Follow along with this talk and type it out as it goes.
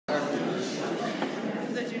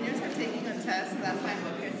That's why I'm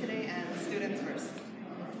up here today, and students first.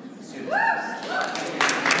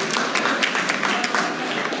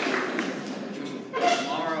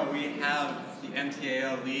 Tomorrow we have the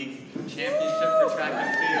MTAL League Championship for track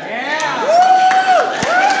and field. Yeah!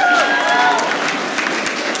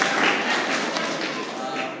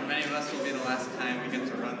 For many of us, will be the last time we get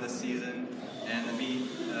to run this season, and the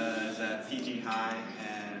meet is at PG High,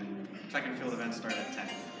 and track and field events start at 10.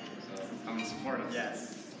 So come and support us.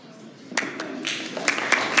 Yes.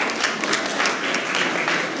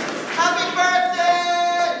 Happy birthday!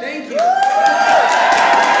 Thank you.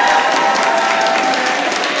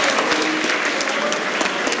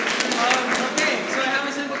 Okay, so I have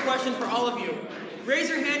a simple question for all of you. Raise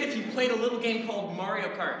your hand if you played a little game called Mario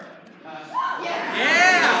Kart.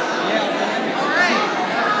 Yeah! All right.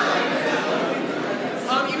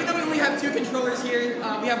 Even though we only have 2 controllers here,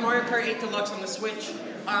 we have Mario Kart 8 Deluxe on the Switch.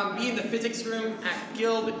 Be in the physics room at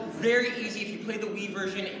Guild. Very easy. If you play the Wii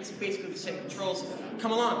version, it's basically the same controls.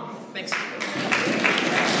 Come along. Thanks.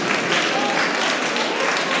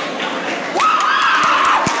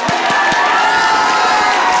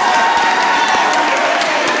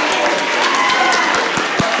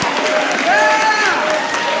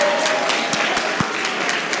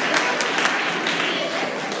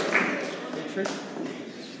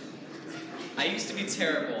 I used to be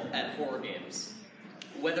terrible at horror games.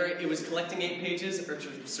 Whether it was collecting 8 pages or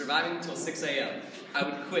surviving until 6 a.m., I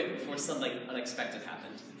would quit before something unexpected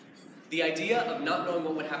happened. The idea of not knowing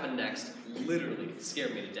what would happen next literally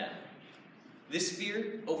scared me to death. This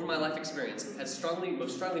fear over my life experience has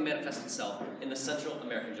most strongly manifested itself in the Central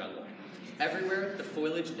American jungle. Everywhere, the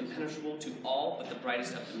foliage impenetrable to all but the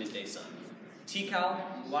brightest of the midday sun. Tikal,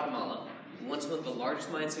 Guatemala, once one of the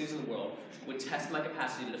largest mine cities in the world, would test my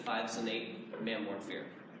capacity to defy this innate man-born fear.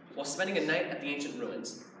 While spending a night at the ancient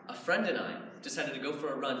ruins, a friend and I decided to go for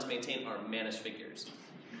a run to maintain our mannish figures.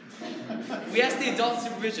 We asked the adult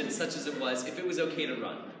supervision, such as it was, if it was okay to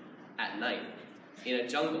run. At night, in a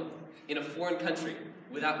jungle, in a foreign country,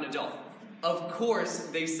 without an adult. Of course,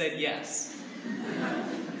 they said yes.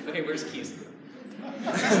 Okay, where's Keys?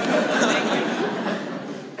 Thank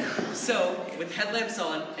you. So, with headlamps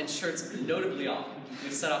on and shirts notably off, we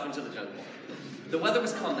set off into the jungle. The weather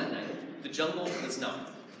was calm that night. The jungle was not.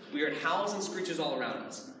 We heard howls and screeches all around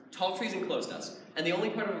us. Tall trees enclosed us, and the only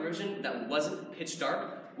part of our vision that wasn't pitch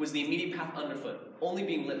dark was the immediate path underfoot, only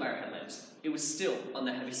being lit by our headlamps. It was still on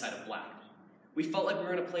the heavy side of black. We felt like we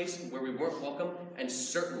were in a place where we weren't welcome and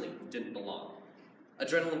certainly didn't belong.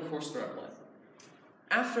 Adrenaline coursed through our blood.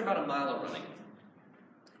 After about a mile of running,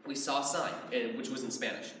 we saw a sign, which was in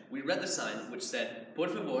Spanish. We read the sign, which said, "Por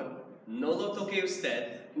favor, no lo toque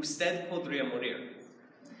usted podría morir."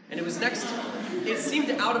 And it seemed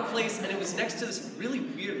out of place, and it was next to this really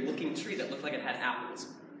weird looking tree that looked like it had apples.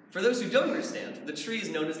 For those who don't understand, the tree is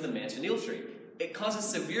known as the manchineel tree. It causes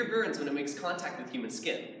severe burns when it makes contact with human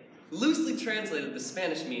skin. Loosely translated, the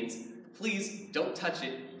Spanish means, "Please don't touch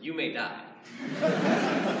it, you may die."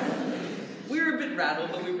 We were a bit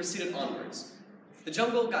rattled, but we proceeded onwards. The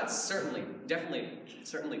jungle got the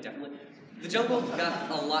jungle got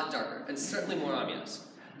a lot darker, and certainly more ominous,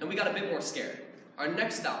 and we got a bit more scared. Our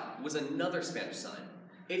next stop was another Spanish sign.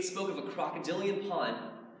 It spoke of a crocodilian pond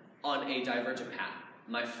on a divergent path.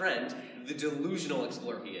 My friend, the delusional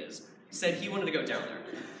explorer he is, said he wanted to go down there.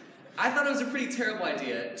 I thought it was a pretty terrible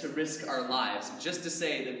idea to risk our lives just to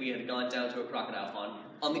say that we had gone down to a crocodile pond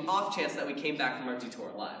on the off chance that we came back from our detour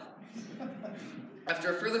alive.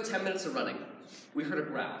 After a further 10 minutes of running, we heard a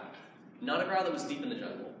growl. Not a growl that was deep in the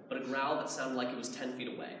jungle, but a growl that sounded like it was 10 feet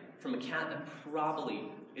away, from a cat that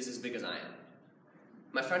probably is as big as I am.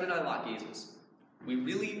 My friend and I locked gazes. We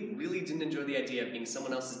really didn't enjoy the idea of being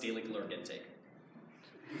someone else's daily caloric intake.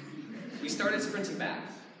 We started sprinting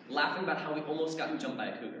back, laughing about how we almost gotten jumped by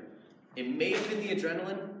a cougar. It may have been the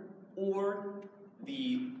adrenaline, or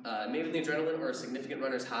a significant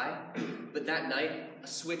runner's high, but that night, a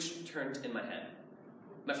switch turned in my head.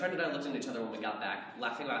 My friend and I looked at each other when we got back,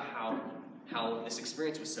 laughing about how this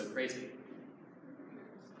experience was so crazy.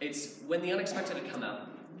 It's when the unexpected had come out.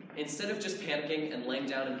 Instead of just panicking and laying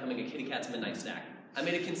down and becoming a kitty cat's midnight snack, I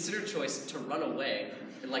made a considered choice to run away,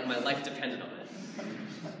 like my life depended on it.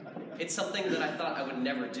 It's something that I thought I would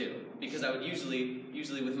never do, because I would usually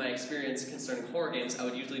with my experience concerning horror games, I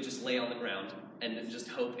would usually just lay on the ground and just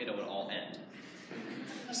hope it would all end.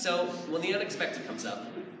 So, when the unexpected comes up,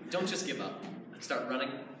 don't just give up. Start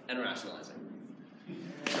running and rationalizing.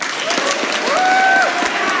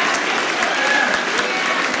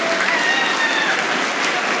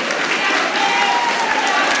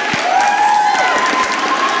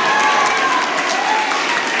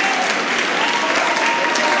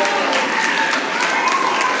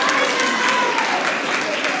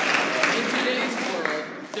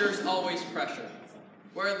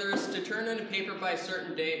 paper by a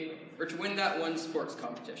certain date or to win that one sports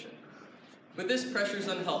competition. But this pressure is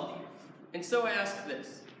unhealthy, and so I ask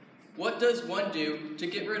this: what does one do to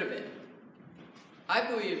get rid of it? I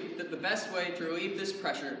believe that the best way to relieve this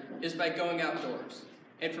pressure is by going outdoors,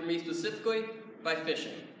 and for me specifically, by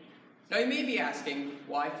fishing. Now you may be asking,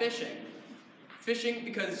 why fishing? Fishing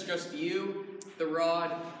because it's just you, the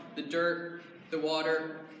rod, the dirt, the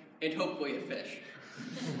water, and hopefully a fish.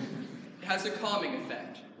 It has a calming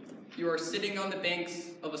effect. You are sitting on the banks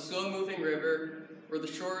of a slow-moving river or the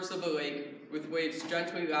shores of a lake with waves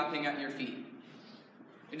gently lapping at your feet.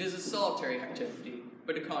 It is a solitary activity,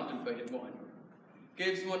 but a contemplative one. It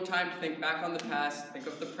gives one time to think back on the past, think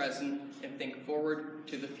of the present, and think forward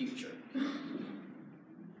to the future.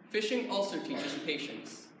 Fishing also teaches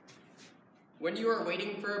patience. When you are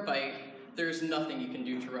waiting for a bite, there is nothing you can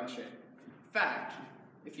do to rush it. In fact,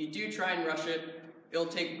 if you do try and rush it, it'll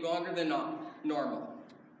take longer than normal.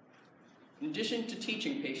 In addition to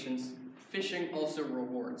teaching patience, fishing also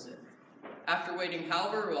rewards it. After waiting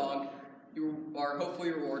however long, you are hopefully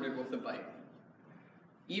rewarded with a bite.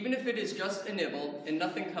 Even if it is just a nibble and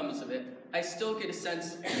nothing comes of it, I still get a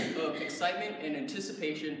sense of excitement and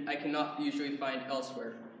anticipation I cannot usually find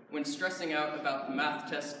elsewhere when stressing out about the math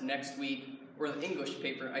test next week or the English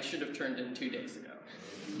paper I should have turned in 2 days ago.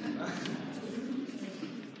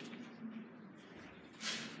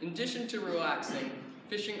 In addition to relaxing,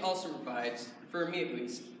 fishing also provides, for me at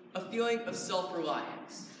least, a feeling of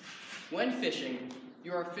self-reliance. When fishing,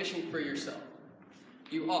 you are fishing for yourself.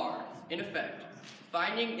 You are, in effect,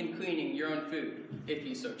 finding and cleaning your own food, if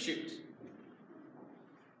you so choose.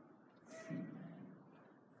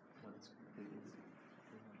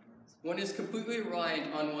 One is completely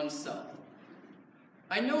reliant on oneself.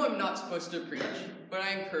 I know I'm not supposed to preach, but I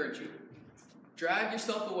encourage you. Drag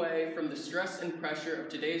yourself away from the stress and pressure of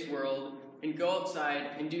today's world and go outside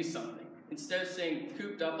and do something, instead of staying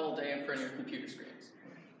cooped up all day in front of your computer screens.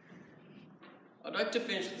 I'd like to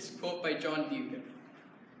finish with this quote by John Buchan.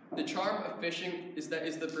 The charm of fishing is that it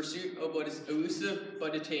is the pursuit of what is elusive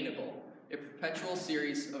but attainable, a perpetual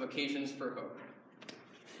series of occasions for hope.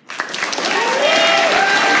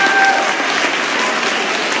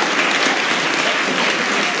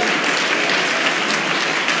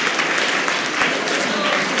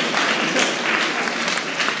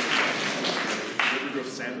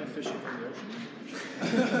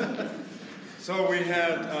 So we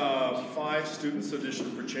had 5 students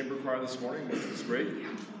audition for chamber choir this morning, which was great.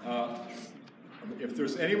 If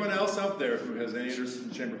there's anyone else out there who has any interest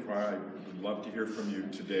in chamber choir, I would love to hear from you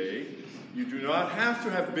today. You do not have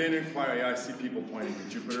to have been in choir. Yeah, I see people pointing to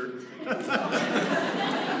Jupiter.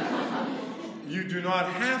 You do not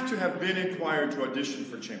have to have been in choir to audition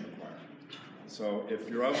for chamber choir. So if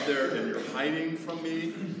you're out there and you're hiding from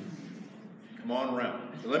me, come on around.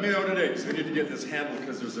 But let me know today, because we need to get this handled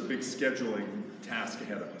because there's a big scheduling task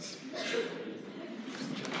ahead of us.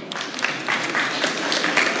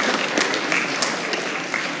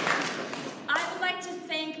 I would like to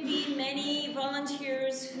thank the many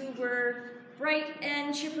volunteers who were bright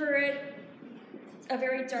and chipper at a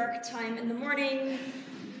very dark time in the morning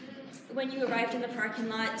when you arrived in the parking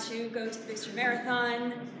lot to go to the Big Sur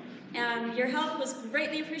Marathon. Your help was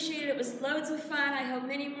greatly appreciated. It was loads of fun. I hope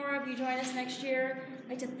many more of you join us next year.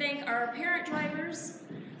 I'd like to thank our parent drivers.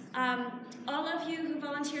 All of you who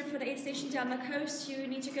volunteered for the aid station down the coast, you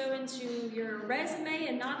need to go into your resume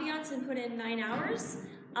and Naviance and put in 9 hours.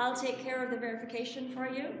 I'll take care of the verification for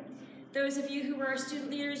you. Those of you who were our student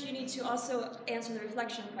leaders, you need to also answer the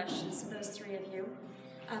reflection questions, those 3 of you,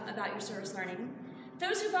 about your service learning.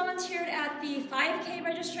 Those who volunteered at the 5K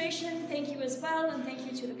registration, thank you as well, and thank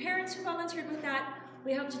you to the parents who volunteered with that.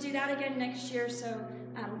 We hope to do that again next year, so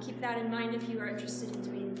keep that in mind if you are interested in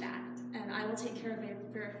doing that. And I will take care of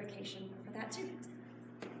verification for that too.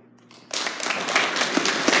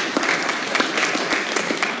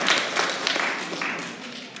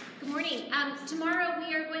 Good morning. Tomorrow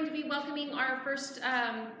we are going to be welcoming our first,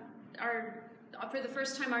 for the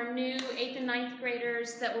first time, our new 8th and 9th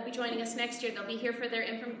graders that will be joining us next year. They'll be here for their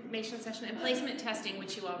information session and placement testing,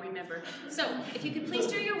 which you all remember. So if you could please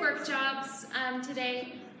do your work jobs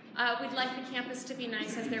today. We'd like the campus to be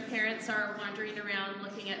nice as their parents are wandering around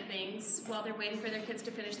looking at things while they're waiting for their kids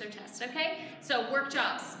to finish their test, okay? So work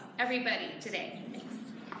jobs, everybody, today. Thanks.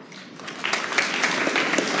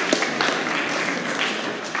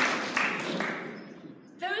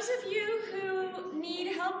 Those of you who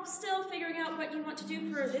need help still figuring out what you want to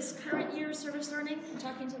do for this current year's service learning, I'm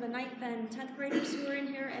talking to the 9th and 10th graders who are in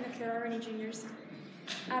here, and if there are any juniors.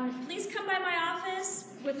 Please come by my office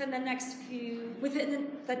within the next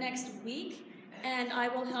week and I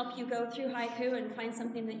will help you go through haiku and find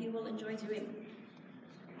something that you will enjoy doing.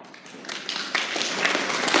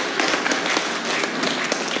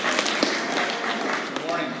 Good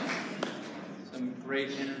morning. Some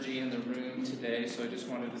great energy in the room today, so I just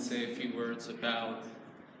wanted to say a few words about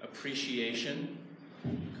appreciation.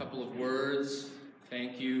 A couple of words.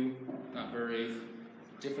 Thank you. Not very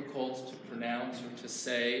difficult to pronounce or to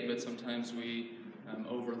say, but sometimes we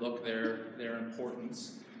overlook their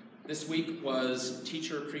importance. This week was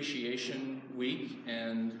Teacher Appreciation Week,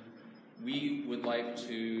 and we would like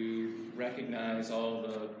to recognize all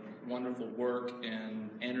the wonderful work and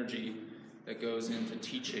energy that goes into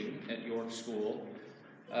teaching at York School.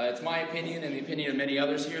 It's my opinion and the opinion of many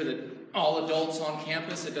others here that all adults on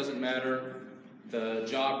campus, it doesn't matter the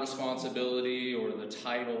job responsibility or the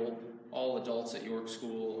title, all adults at York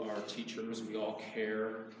School are teachers. We all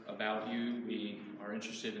care about you. We are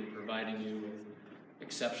interested in providing you with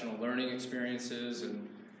exceptional learning experiences, and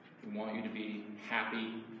we want you to be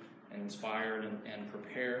happy and inspired and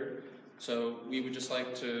prepared. So we would just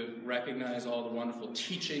like to recognize all the wonderful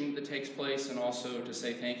teaching that takes place, and also to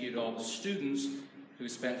say thank you to all the students who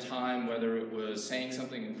spent time, whether it was saying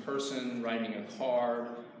something in person, writing a card,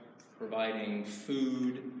 providing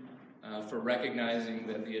food, for recognizing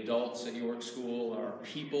that the adults at York School are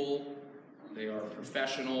people, they are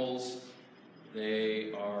professionals,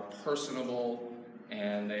 they are personable,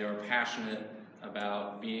 and they are passionate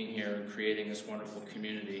about being here and creating this wonderful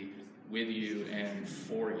community with you and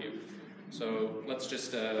for you. So let's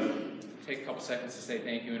just take a couple seconds to say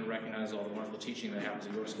thank you and recognize all the wonderful teaching that happens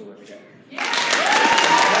at York School every day.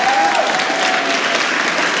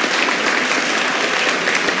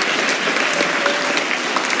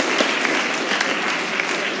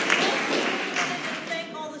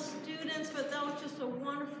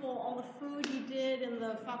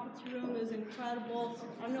 Faculty room is incredible.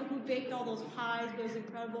 I don't know who baked all those pies, but it was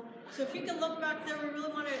incredible. So if you can look back there, we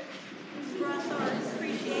really want to express our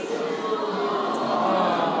appreciation.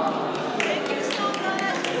 Thank you so much.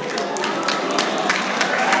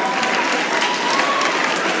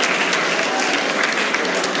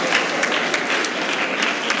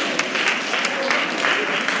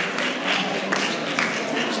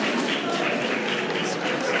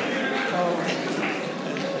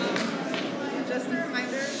 Just a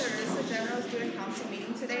reminder, there is a general student council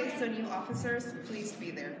meeting today, so new officers, please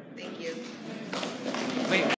be there.